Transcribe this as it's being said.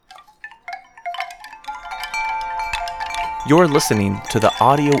You're listening to the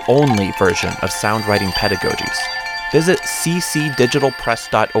audio-only version of Soundwriting Pedagogies. Visit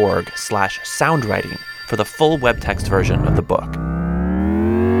ccdigitalpress.org/soundwriting for the full web text version of the book.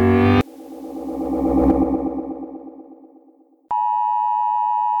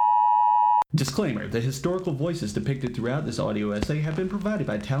 Disclaimer: the historical voices depicted throughout this audio essay have been provided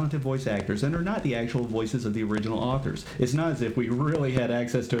by talented voice actors and are not the actual voices of the original authors. It's not as if we really had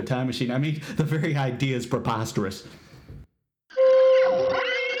access to a time machine. I mean, the very idea is preposterous.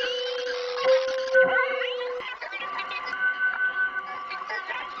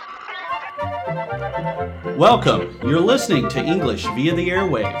 Welcome! You're listening to English via the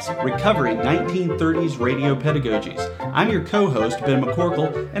Airwaves, Recovering 1930s Radio Pedagogies. I'm your co-host, Ben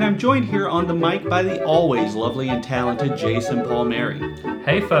McCorkle, and I'm joined here on the mic by the always lovely and talented Jason Palmieri.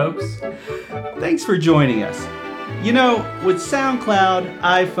 Hey, folks. Thanks for joining us. You know, with SoundCloud,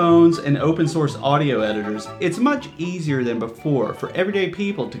 iPhones, and open source audio editors, it's much easier than before for everyday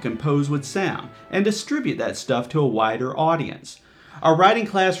people to compose with sound and distribute that stuff to a wider audience. Our writing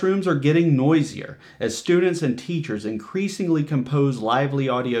classrooms are getting noisier as students and teachers increasingly compose lively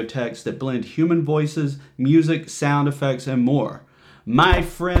audio texts that blend human voices, music, sound effects, and more. My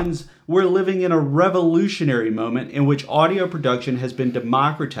friends, we're living in a revolutionary moment in which audio production has been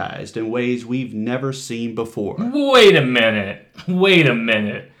democratized in ways we've never seen before. Wait a minute.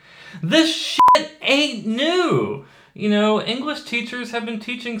 This shit ain't new. You know, English teachers have been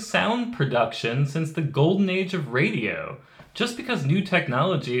teaching sound production since the golden age of radio. Just because new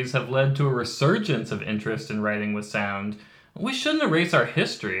technologies have led to a resurgence of interest in writing with sound, we shouldn't erase our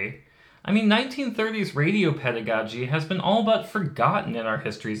history. I mean, 1930s radio pedagogy has been all but forgotten in our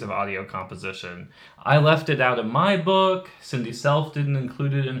histories of audio composition. I left it out of my book. Cindy Self didn't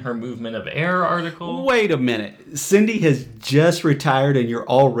include it in her Movement of Air article. Wait a minute. Cindy has just retired and you're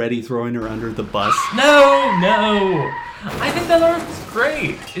already throwing her under the bus? No. I think that article's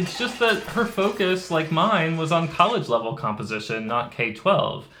great. It's just that her focus, like mine, was on college-level composition, not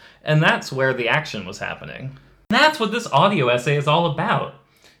K-12. And that's where the action was happening. And that's what this audio essay is all about.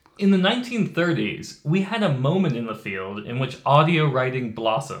 In the 1930s, we had a moment in the field in which audio writing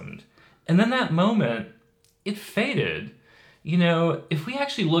blossomed. And then that moment, it faded. You know, if we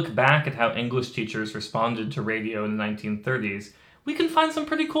actually look back at how English teachers responded to radio in the 1930s, we can find some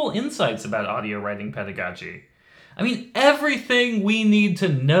pretty cool insights about audio writing pedagogy. I mean, everything we need to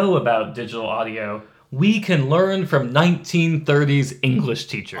know about digital audio, we can learn from 1930s English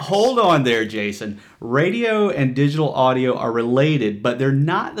teachers. Hold on there, Jason. Radio and digital audio are related, but they're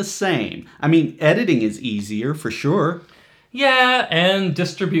not the same. I mean, editing is easier, for sure. Yeah, and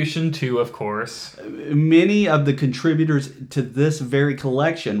distribution too, of course. Many of the contributors to this very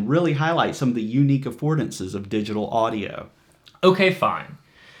collection really highlight some of the unique affordances of digital audio. Okay, fine.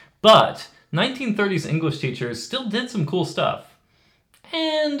 But 1930s English teachers still did some cool stuff.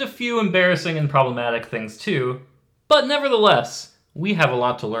 And a few embarrassing and problematic things too. But nevertheless, we have a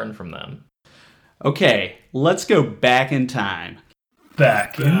lot to learn from them. Okay, let's go back in time.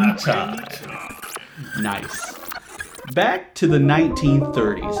 Back in time. Nice. Back to the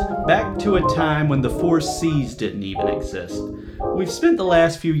 1930s. Back to a time when the 4 C's didn't even exist. We've spent the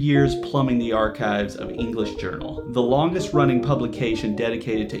last few years plumbing the archives of English Journal, the longest-running publication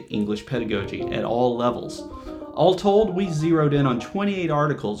dedicated to English pedagogy at all levels. All told, we zeroed in on 28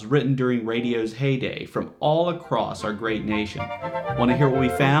 articles written during radio's heyday from all across our great nation. Want to hear what we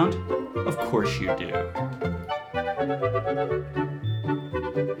found? Of course you do.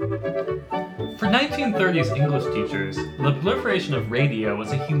 For 1930s English teachers, the proliferation of radio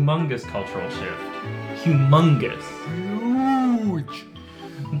was a humongous cultural shift. Humongous. Huge!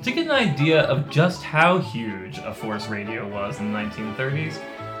 To get an idea of just how huge a force radio was in the 1930s,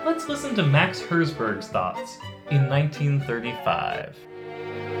 let's listen to Max Herzberg's thoughts in 1935.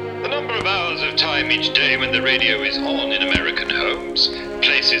 The number of hours of time each day when the radio is on in American homes,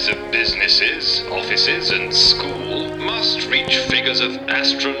 places of businesses, offices, and school must reach figures of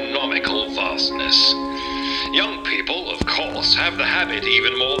astronomical vastness. Young people, of course, have the habit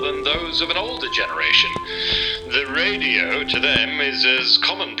even more than those of an older generation. The radio to them is as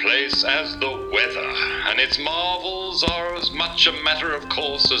commonplace as the weather, and its marvels are as much a matter of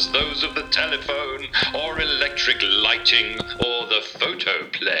course as those of the telephone or electric lighting or the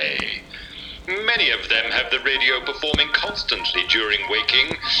photoplay. Many of them have the radio performing constantly during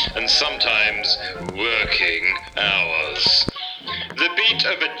waking and sometimes working hours. The beat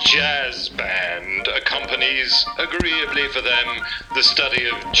of a jazz band accompanies, agreeably for them, the study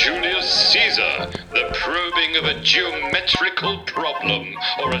of Julius Caesar, the probing of a geometrical problem,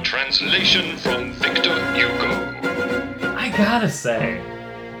 or a translation from Victor Hugo. I gotta say,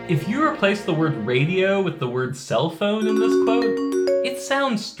 If you replace the word radio with the word cell phone in this quote, it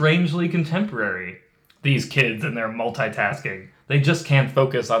sounds strangely contemporary. These kids and their multitasking. They just can't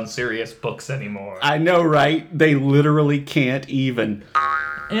focus on serious books anymore. I know, right? They literally can't even.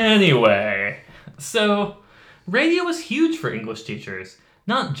 Anyway, so radio was huge for English teachers,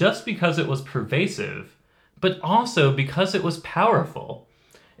 not just because it was pervasive, but also because it was powerful.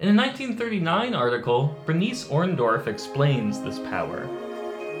 In a 1939 article, Bernice Orndorff explains this power.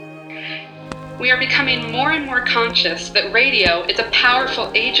 We are becoming more and more conscious that radio is a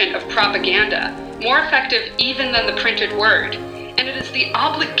powerful agent of propaganda, more effective even than the printed word. And it is the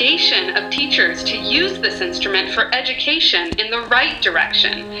obligation of teachers to use this instrument for education in the right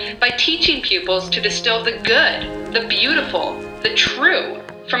direction by teaching pupils to distill the good, the beautiful, the true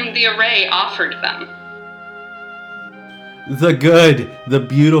from the array offered them. The good, the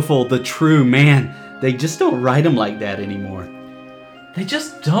beautiful, the true. Man, they just don't write them like that anymore. They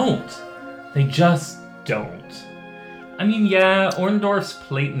just don't. They just don't. I mean, yeah, Orndorff's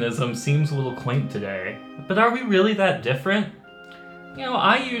Platonism seems a little quaint today, but are we really that different? You know,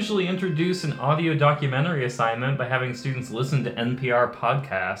 I usually introduce an audio documentary assignment by having students listen to NPR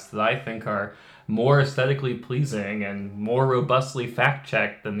podcasts that I think are more aesthetically pleasing and more robustly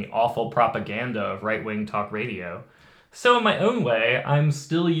fact-checked than the awful propaganda of right-wing talk radio. So in my own way, I'm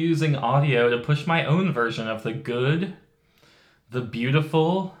still using audio to push my own version of the good, the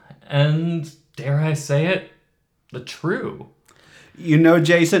beautiful, and, dare I say it, the true. You know,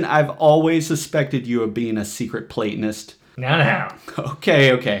 Jason, I've always suspected you of being a secret Platonist. Now.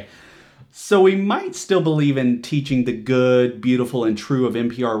 Okay. So we might still believe in teaching the good, beautiful, and true of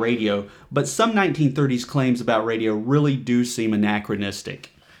NPR radio, but some 1930s claims about radio really do seem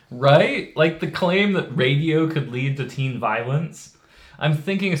anachronistic. Right? Like the claim that radio could lead to teen violence. I'm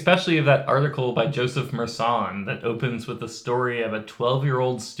thinking especially of that article by Joseph Merson that opens with the story of a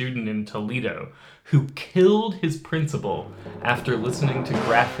 12-year-old student in Toledo who killed his principal after listening to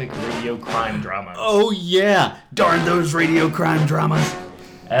graphic radio crime dramas. Oh yeah, darn those radio crime dramas.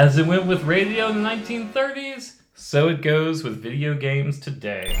 As it went with radio in the 1930s, so it goes with video games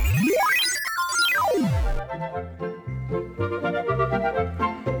today.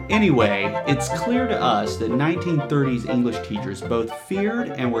 Anyway, it's clear to us that 1930s English teachers both feared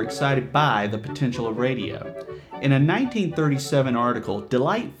and were excited by the potential of radio. In a 1937 article,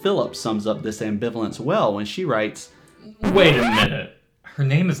 Delight Phillips sums up this ambivalence well when she writes, Wait a minute. Her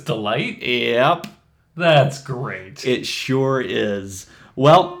name is Delight? Yep. That's great. It sure is.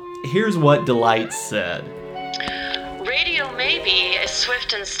 Well, here's what Delight said. Radio may be a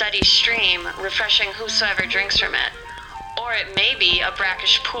swift and steady stream, refreshing whosoever drinks from it. Or it may be a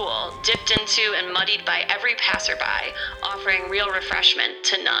brackish pool, dipped into and muddied by every passerby, offering real refreshment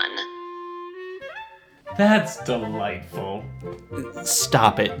to none. That's delightful.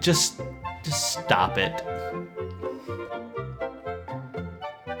 Stop it. Just stop it.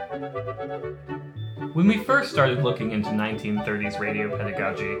 When we first started looking into 1930s radio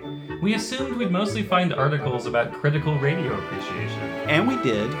pedagogy, we assumed we'd mostly find articles about critical radio appreciation. And we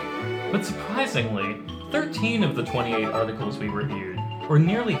did. But surprisingly, 13 of the 28 articles we reviewed, or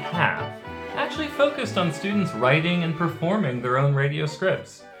nearly half, actually focused on students writing and performing their own radio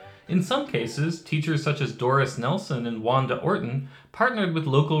scripts. In some cases, teachers such as Doris Nelson and Wanda Orton partnered with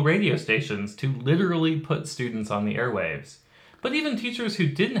local radio stations to literally put students on the airwaves. But even teachers who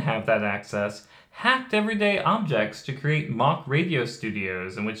didn't have that access hacked everyday objects to create mock radio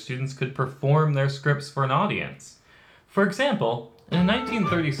studios in which students could perform their scripts for an audience. For example, in a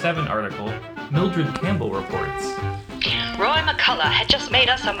 1937 article, Mildred Campbell reports, Roy McCullough had just made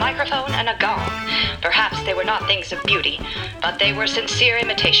us a microphone and a gong. Perhaps they were not things of beauty, but they were sincere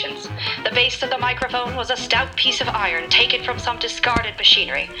imitations. The base of the microphone was a stout piece of iron taken from some discarded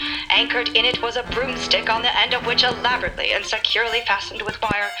machinery. Anchored in it was a broomstick, on the end of which, elaborately and securely fastened with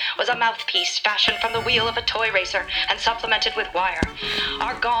wire, was a mouthpiece fashioned from the wheel of a toy racer and supplemented with wire.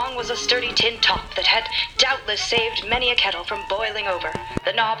 Our gong was a sturdy tin top that had doubtless saved many a kettle from boiling over,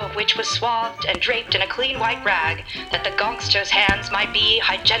 the knob of which was swathed and draped in a clean white rag, that the gongster's hands might be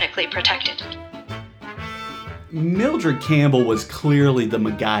hygienically protected. Mildred Campbell was clearly the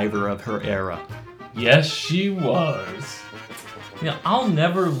MacGyver of her era. Yes, she was. I'll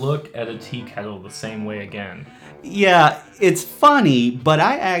never look at a tea kettle the same way again. Yeah, it's funny, but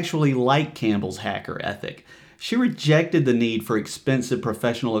I actually like Campbell's hacker ethic. She rejected the need for expensive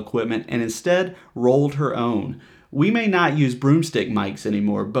professional equipment and instead rolled her own. We may not use broomstick mics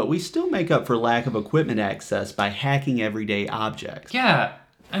anymore, but we still make up for lack of equipment access by hacking everyday objects. Yeah,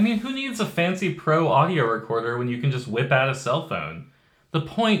 who needs a fancy pro audio recorder when you can just whip out a cell phone? The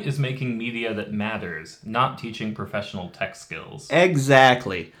point is making media that matters, not teaching professional tech skills.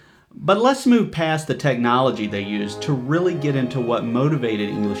 Exactly. But let's move past the technology they used to really get into what motivated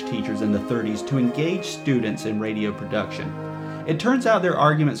English teachers in the 30s to engage students in radio production. It turns out their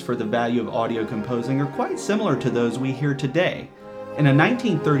arguments for the value of audio composing are quite similar to those we hear today. In a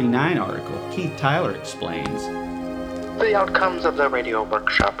 1939 article, Keith Tyler explains, "The outcomes of the radio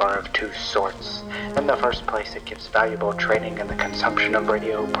workshop are of two sorts. In the first place, it gives valuable training in the consumption of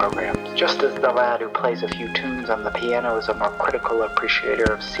radio programs. Just as the lad who plays a few tunes on the piano is a more critical appreciator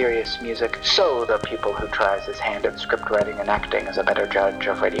of serious music, so the pupil who tries his hand at script writing and acting is a better judge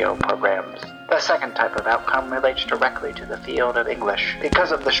of radio programs. The second type of outcome relates directly to the field of English.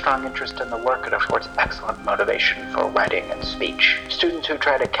 Because of the strong interest in the work, it affords excellent motivation for writing and speech. Students who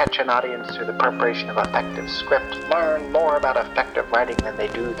try to catch an audience through the preparation of effective script learn more about effective writing than they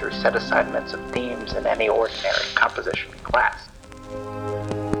do through set assignments of themes in any ordinary composition class."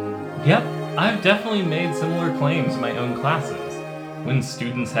 Yep, I've definitely made similar claims in my own classes. When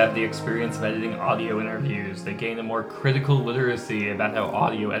students have the experience of editing audio interviews, they gain a more critical literacy about how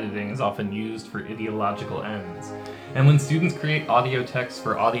audio editing is often used for ideological ends. And when students create audio text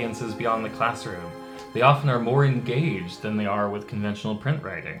for audiences beyond the classroom, they often are more engaged than they are with conventional print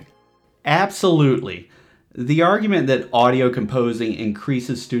writing. Absolutely. The argument that audio composing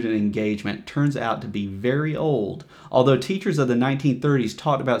increases student engagement turns out to be very old, although teachers of the 1930s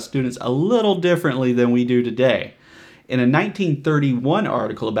taught about students a little differently than we do today. In a 1931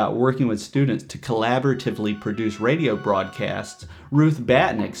 article about working with students to collaboratively produce radio broadcasts, Ruth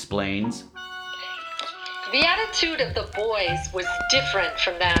Batten explains, "The attitude of the boys was different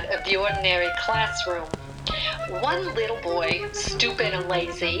from that of the ordinary classroom. One little boy, stupid and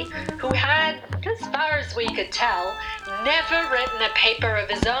lazy, who had, as far as we could tell, never written a paper of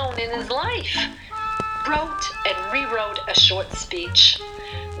his own in his life, wrote and rewrote a short speech.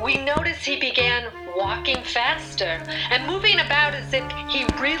 We noticed he began walking faster and moving about as if he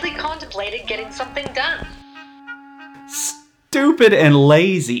really contemplated getting something done." Stupid and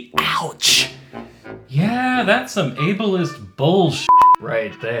lazy. Ouch! Yeah, that's some ableist bullshit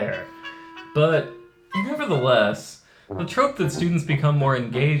right there. But nevertheless, the trope that students become more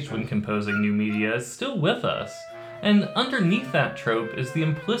engaged when composing new media is still with us. And underneath that trope is the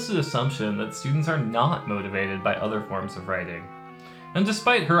implicit assumption that students are not motivated by other forms of writing. And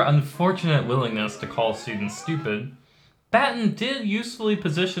despite her unfortunate willingness to call students stupid, Batten did usefully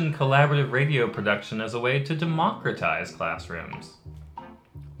position collaborative radio production as a way to democratize classrooms.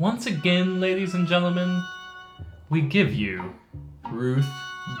 Once again, ladies and gentlemen, we give you Ruth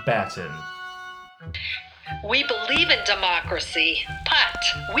Batten. "We believe in democracy,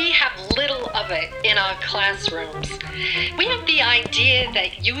 but we have little of it in our classrooms. We have the idea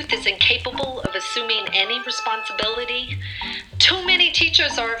that youth is incapable of assuming any responsibility. Too many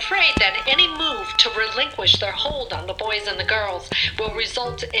teachers are afraid that any move to relinquish their hold on the boys and the girls will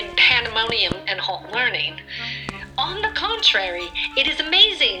result in pandemonium and halt learning. On the contrary, it is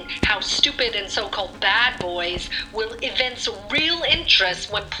amazing how stupid and so-called bad boys will evince real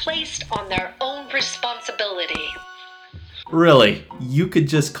interest when placed on their own responsibility." Really, you could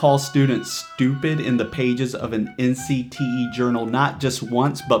just call students stupid in the pages of an NCTE journal not just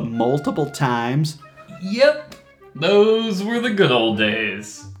once but multiple times? Yep, those were the good old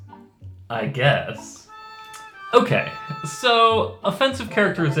days. I guess. Okay, so offensive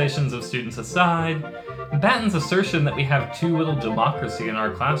characterizations of students aside, Batten's assertion that we have too little democracy in our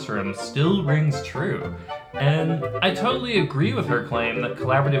classrooms still rings true. And I totally agree with her claim that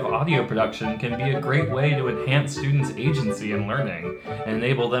collaborative audio production can be a great way to enhance students' agency in learning and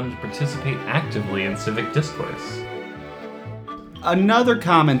enable them to participate actively in civic discourse. Another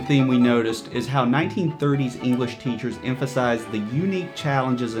common theme we noticed is how 1930s English teachers emphasized the unique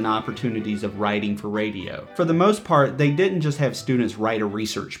challenges and opportunities of writing for radio. For the most part, they didn't just have students write a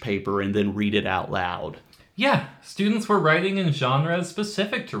research paper and then read it out loud. Yeah, students were writing in genres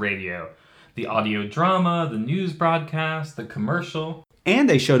specific to radio. The audio drama, the news broadcast, the commercial. And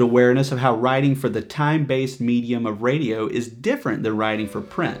they showed awareness of how writing for the time-based medium of radio is different than writing for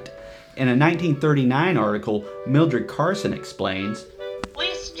print. In a 1939 article, Mildred Carson explains,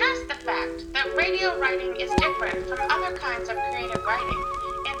 "We stress the fact that radio writing is different from other kinds of creative writing,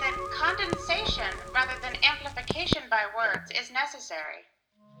 and that condensation rather than amplification by words is necessary."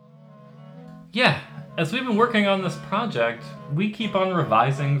 Yeah, as we've been working on this project, we keep on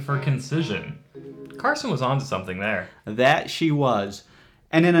revising for concision. Carson was onto something there. That she was.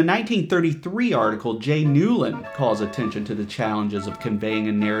 And in a 1933 article, Jay Newland calls attention to the challenges of conveying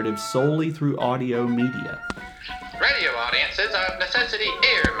a narrative solely through audio media. Radio audiences are of necessity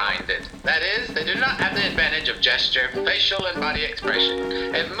ear-minded. That is, they do not have the advantage of gesture, facial and body expression,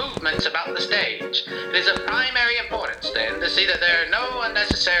 and movements about the stage. It is of primary importance, then, to see that there are no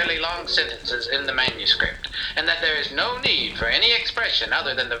unnecessarily long sentences in the manuscript, and that there is no need for any expression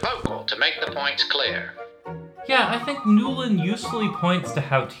other than the vocal to make the points clear. Yeah, I think Newland usefully points to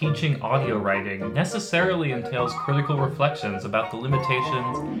how teaching audio writing necessarily entails critical reflections about the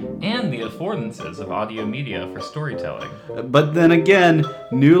limitations and the affordances of audio media for storytelling. But then again,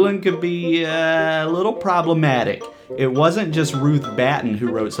 Newland could be a little problematic. It wasn't just Ruth Batten who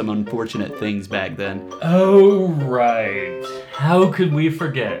wrote some unfortunate things back then. Oh, right. How could we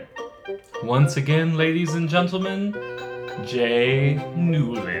forget? Once again, ladies and gentlemen, J.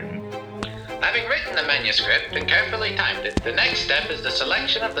 Newland. Having written the manuscript and carefully timed it, the next step is the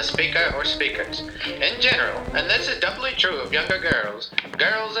selection of the speaker or speakers. In general, and this is doubly true of younger girls,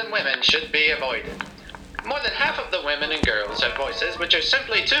 girls and women should be avoided. More than half of the women and girls have voices which are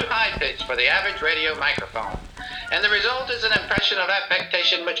simply too high-pitched for the average radio microphone, and the result is an impression of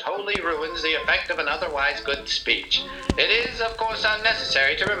affectation which wholly ruins the effect of an otherwise good speech. It is, of course,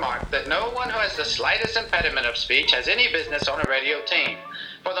 unnecessary to remark that no one who has the slightest impediment of speech has any business on a radio team,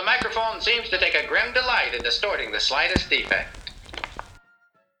 for the microphone seems to take a grim delight in distorting the slightest defect.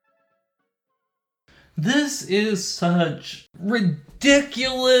 This is such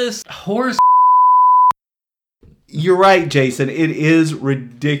ridiculous horse. You're right, Jason. It is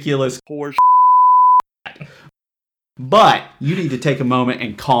ridiculous horse. But you need to take a moment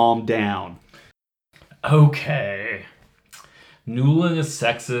and calm down. Okay. Newland is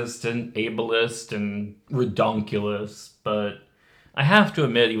sexist and ableist and redonkulous, but I have to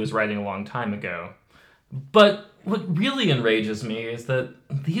admit he was writing a long time ago. But what really enrages me is that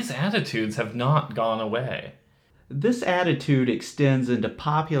these attitudes have not gone away. This attitude extends into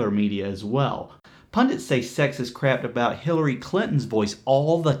popular media as well. Pundits say sexist crap about Hillary Clinton's voice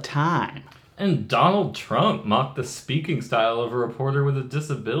all the time. And Donald Trump mocked the speaking style of a reporter with a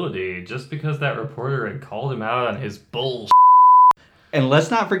disability just because that reporter had called him out on his bullshit. And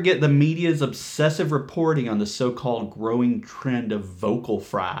let's not forget the media's obsessive reporting on the so-called growing trend of vocal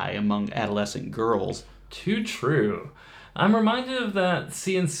fry among adolescent girls. Too true. I'm reminded of that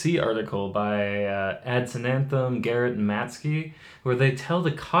CNC article by Adsanantham, Garrett, and Matsky, where they tell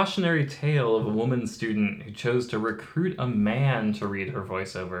the cautionary tale of a woman student who chose to recruit a man to read her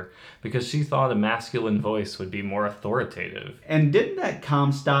voiceover because she thought a masculine voice would be more authoritative. And didn't that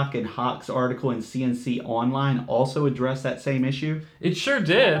Comstock and Hawks article in CNC Online also address that same issue? It sure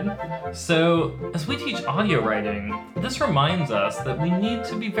did. So, as we teach audio writing, this reminds us that we need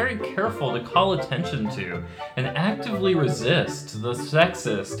to be very careful to call attention to and actively resist the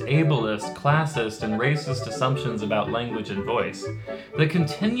sexist, ableist, classist, and racist assumptions about language and voice that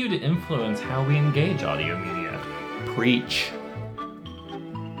continue to influence how we engage audio media. Preach.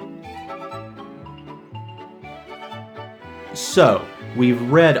 So, we've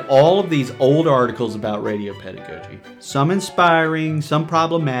read all of these old articles about radio pedagogy. Some inspiring, some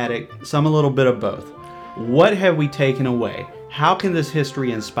problematic, some a little bit of both. What have we taken away? How can this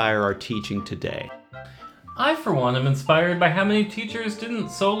history inspire our teaching today? I, for one, am inspired by how many teachers didn't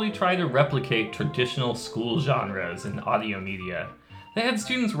solely try to replicate traditional school genres in audio media. They had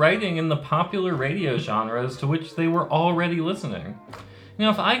students writing in the popular radio genres to which they were already listening. You know,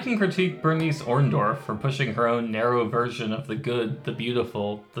 if I can critique Bernice Orndorff for pushing her own narrow version of the good, the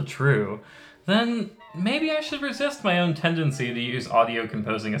beautiful, the true, then maybe I should resist my own tendency to use audio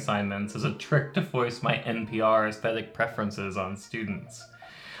composing assignments as a trick to voice my NPR aesthetic preferences on students.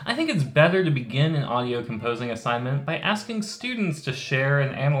 I think it's better to begin an audio composing assignment by asking students to share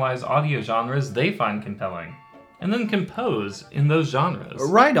and analyze audio genres they find compelling, and then compose in those genres.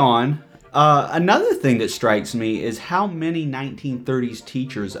 Right on. Another thing that strikes me is how many 1930s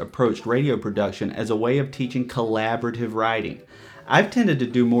teachers approached radio production as a way of teaching collaborative writing. I've tended to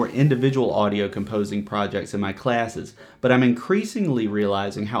do more individual audio composing projects in my classes, but I'm increasingly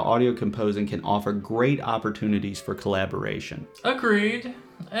realizing how audio composing can offer great opportunities for collaboration. Agreed.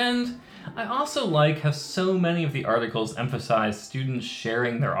 And I also like how so many of the articles emphasize students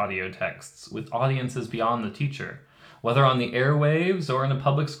sharing their audio texts with audiences beyond the teacher, whether on the airwaves or in a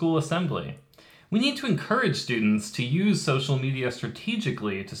public school assembly. We need to encourage students to use social media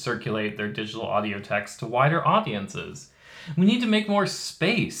strategically to circulate their digital audio texts to wider audiences. We need to make more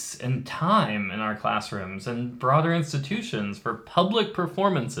space and time in our classrooms and broader institutions for public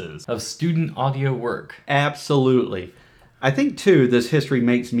performances of student audio work. Absolutely. I think, too, this history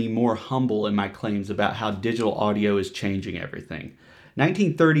makes me more humble in my claims about how digital audio is changing everything.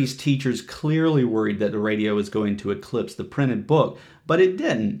 1930s teachers clearly worried that the radio was going to eclipse the printed book, but it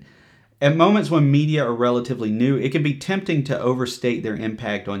didn't. At moments when media are relatively new, it can be tempting to overstate their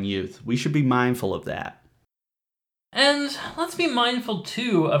impact on youth. We should be mindful of that. And let's be mindful,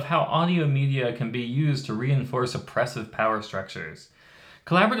 too, of how audio media can be used to reinforce oppressive power structures.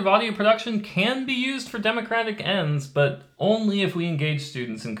 Collaborative audio production can be used for democratic ends, but only if we engage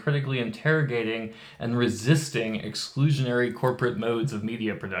students in critically interrogating and resisting exclusionary corporate modes of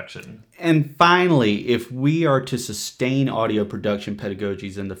media production. And finally, if we are to sustain audio production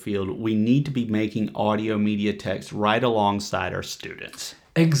pedagogies in the field, we need to be making audio media text right alongside our students.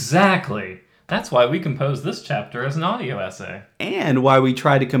 Exactly. That's why we composed this chapter as an audio essay. And why we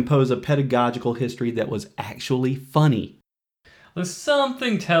try to compose a pedagogical history that was actually funny.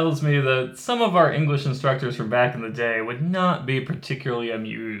 Something tells me that some of our English instructors from back in the day would not be particularly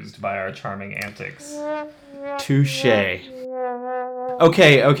amused by our charming antics. Touché.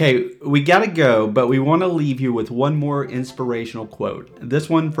 Okay, we gotta go, but we want to leave you with one more inspirational quote. This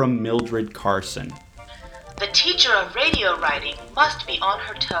one from Mildred Carson. The teacher of radio writing must be on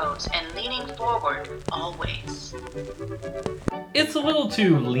her toes and leaning forward always. It's a little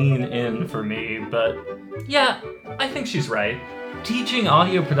too lean in for me, but yeah, I think she's right. Teaching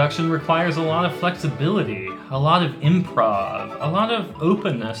audio production requires a lot of flexibility, a lot of improv, a lot of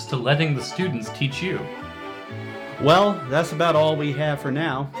openness to letting the students teach you. Well, that's about all we have for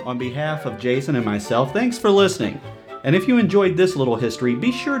now. On behalf of Jason and myself, thanks for listening. And if you enjoyed this little history,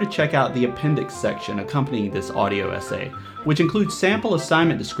 be sure to check out the appendix section accompanying this audio essay, which includes sample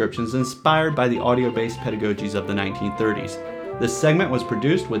assignment descriptions inspired by the audio-based pedagogies of the 1930s. This segment was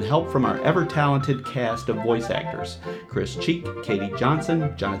produced with help from our ever-talented cast of voice actors: Chris Cheek, Katie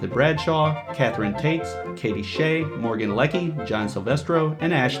Johnson, Jonathan Bradshaw, Catherine Tates, Katie Shea, Morgan Leckie, John Silvestro,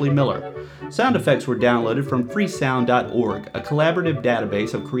 and Ashley Miller. Sound effects were downloaded from freesound.org, a collaborative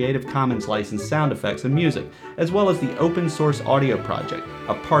database of Creative Commons licensed sound effects and music, as well as the Open Source Audio Project,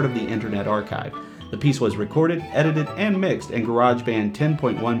 a part of the Internet Archive. The piece was recorded, edited, and mixed in GarageBand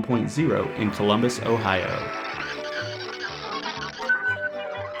 10.1.0 in Columbus, Ohio.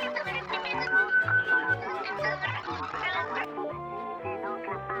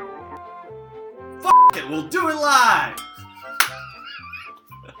 We'll do it live!